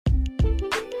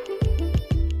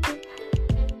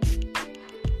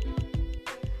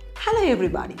Hello,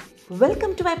 everybody.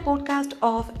 Welcome to my podcast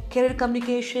of Career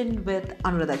Communication with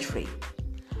Anuradha Shri.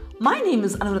 My name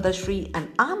is Anuradha Shri and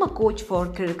I'm a coach for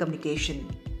career communication.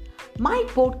 My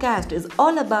podcast is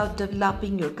all about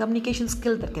developing your communication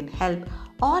skill that can help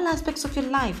all aspects of your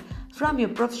life, from your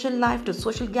professional life to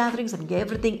social gatherings and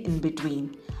everything in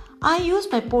between. I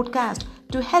use my podcast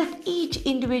to help each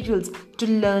individuals to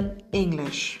learn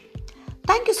English.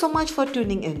 Thank you so much for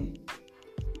tuning in.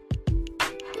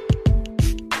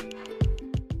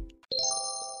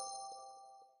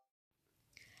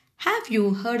 Have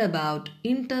you heard about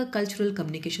intercultural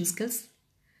communication skills?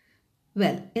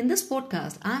 Well, in this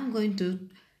podcast, I'm going to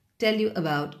tell you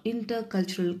about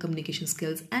intercultural communication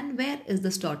skills and where is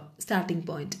the starting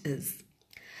point is.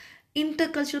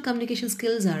 Intercultural communication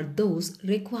skills are those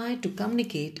required to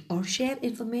communicate or share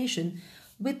information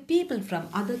with people from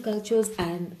other cultures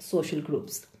and social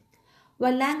groups.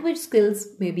 While language skills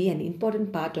may be an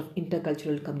important part of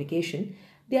intercultural communication,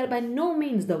 they are by no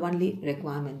means the only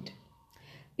requirement.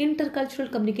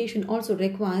 Intercultural communication also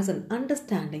requires an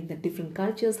understanding that different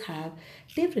cultures have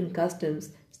different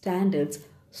customs, standards,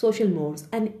 social modes,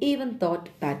 and even thought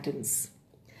patterns.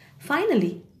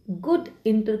 Finally, good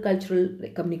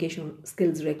intercultural communication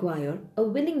skills require a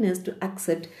willingness to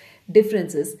accept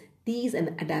differences, these,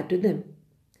 and adapt to them.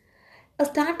 A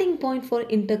starting point for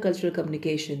intercultural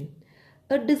communication.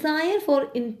 A desire for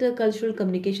intercultural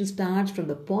communication starts from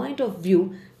the point of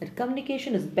view that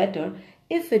communication is better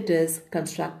if it is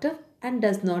constructive and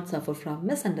does not suffer from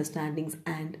misunderstandings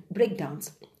and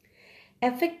breakdowns.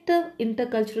 Effective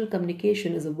intercultural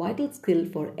communication is a vital skill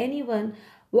for anyone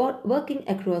working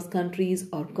across countries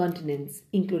or continents,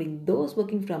 including those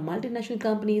working from multinational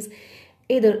companies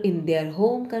either in their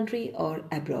home country or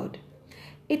abroad.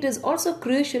 It is also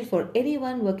crucial for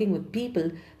anyone working with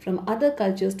people from other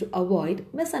cultures to avoid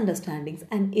misunderstandings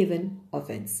and even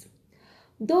offense.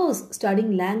 Those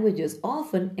studying languages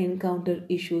often encounter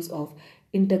issues of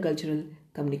intercultural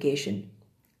communication.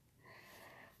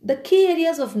 The key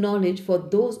areas of knowledge for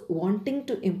those wanting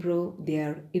to improve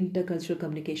their intercultural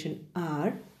communication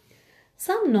are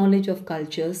some knowledge of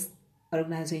cultures,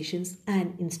 organizations,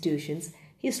 and institutions,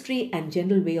 history, and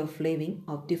general way of living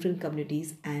of different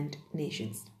communities and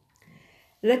nations.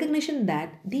 Recognition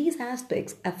that these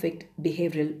aspects affect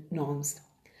behavioral norms.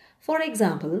 For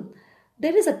example,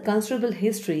 there is a considerable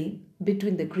history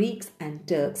between the Greeks and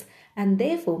Turks, and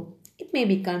therefore it may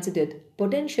be considered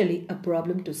potentially a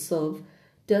problem to serve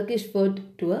Turkish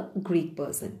food to a Greek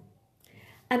person.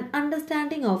 An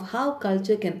understanding of how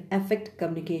culture can affect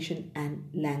communication and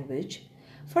language.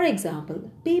 For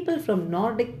example, people from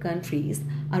Nordic countries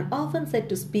are often said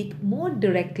to speak more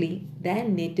directly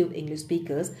than native English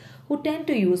speakers who tend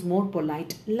to use more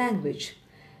polite language.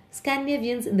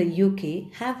 Scandinavians in the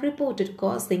UK have reported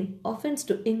causing offense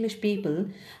to English people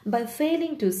by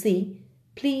failing to say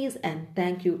please and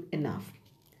thank you enough.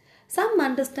 Some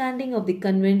understanding of the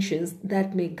conventions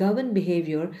that may govern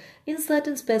behavior in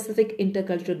certain specific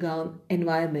intercultural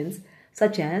environments,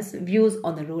 such as views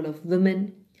on the role of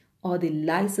women or the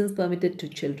license permitted to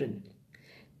children.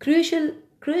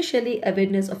 Crucially,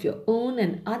 awareness of your own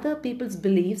and other people's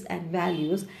beliefs and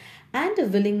values, and a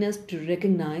willingness to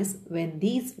recognize when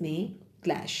these may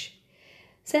clash.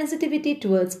 Sensitivity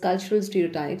towards cultural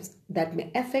stereotypes that may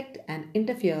affect and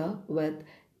interfere with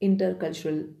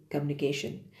intercultural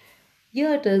communication.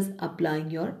 Here it is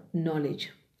applying your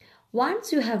knowledge.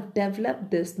 Once you have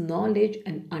developed this knowledge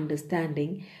and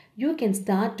understanding, you can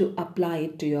start to apply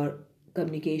it to your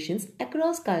communications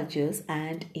across cultures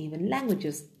and even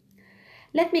languages.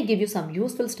 Let me give you some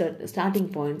useful starting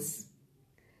points.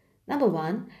 Number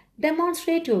one,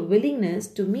 demonstrate your willingness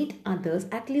to meet others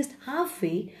at least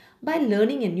halfway by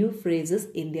learning a new phrases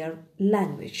in their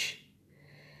language.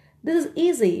 This is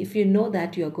easy if you know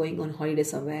that you are going on holiday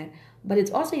somewhere, but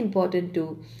it's also important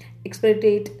to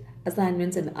expedite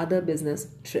assignments and other business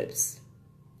trips.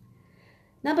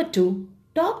 Number two,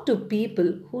 talk to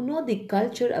people who know the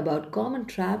culture about common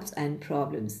traps and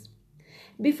problems.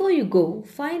 Before you go,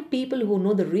 find people who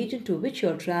know the region to which you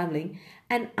are traveling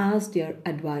and ask their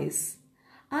advice.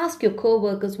 Ask your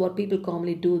co-workers what people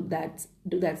commonly do that's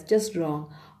just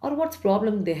wrong, or what's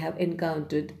problem they have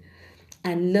encountered,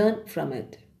 and learn from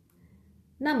it.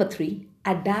 Number three,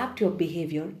 adapt your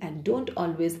behavior and don't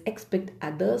always expect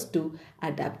others to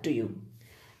adapt to you.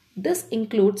 This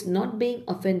includes not being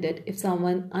offended if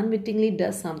someone unwittingly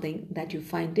does something that you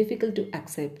find difficult to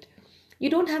accept. You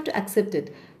don't have to accept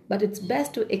it, but it's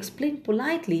best to explain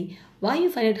politely why you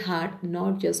find it hard,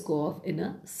 not just go off in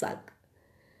a sulk.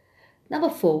 Number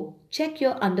four, check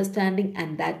your understanding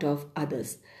and that of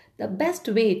others. The best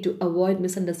way to avoid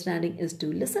misunderstanding is to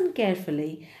listen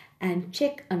carefully and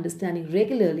check understanding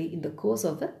regularly in the course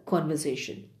of a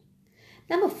conversation.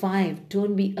 Number 5,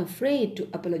 don't be afraid to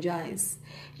apologize.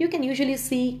 You can usually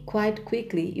see quite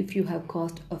quickly if you have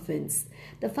caused offense.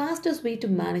 The fastest way to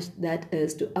manage that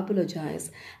is to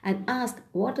apologize and ask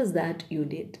what is that you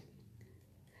did.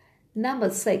 Number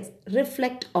 6,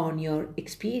 reflect on your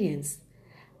experience.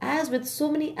 As with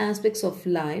so many aspects of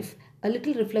life, a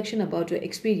little reflection about your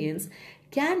experience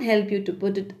can help you to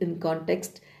put it in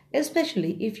context,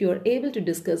 especially if you are able to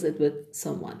discuss it with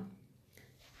someone.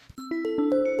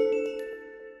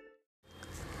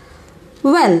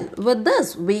 Well, with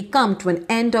this, we come to an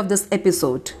end of this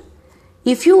episode.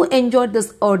 If you enjoyed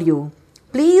this audio,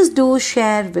 please do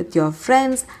share with your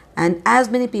friends and as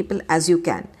many people as you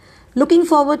can. Looking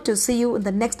forward to see you in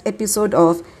the next episode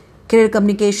of Career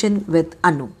Communication with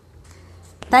Anu.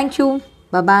 Thank you.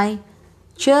 Bye-bye.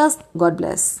 Cheers. God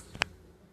bless.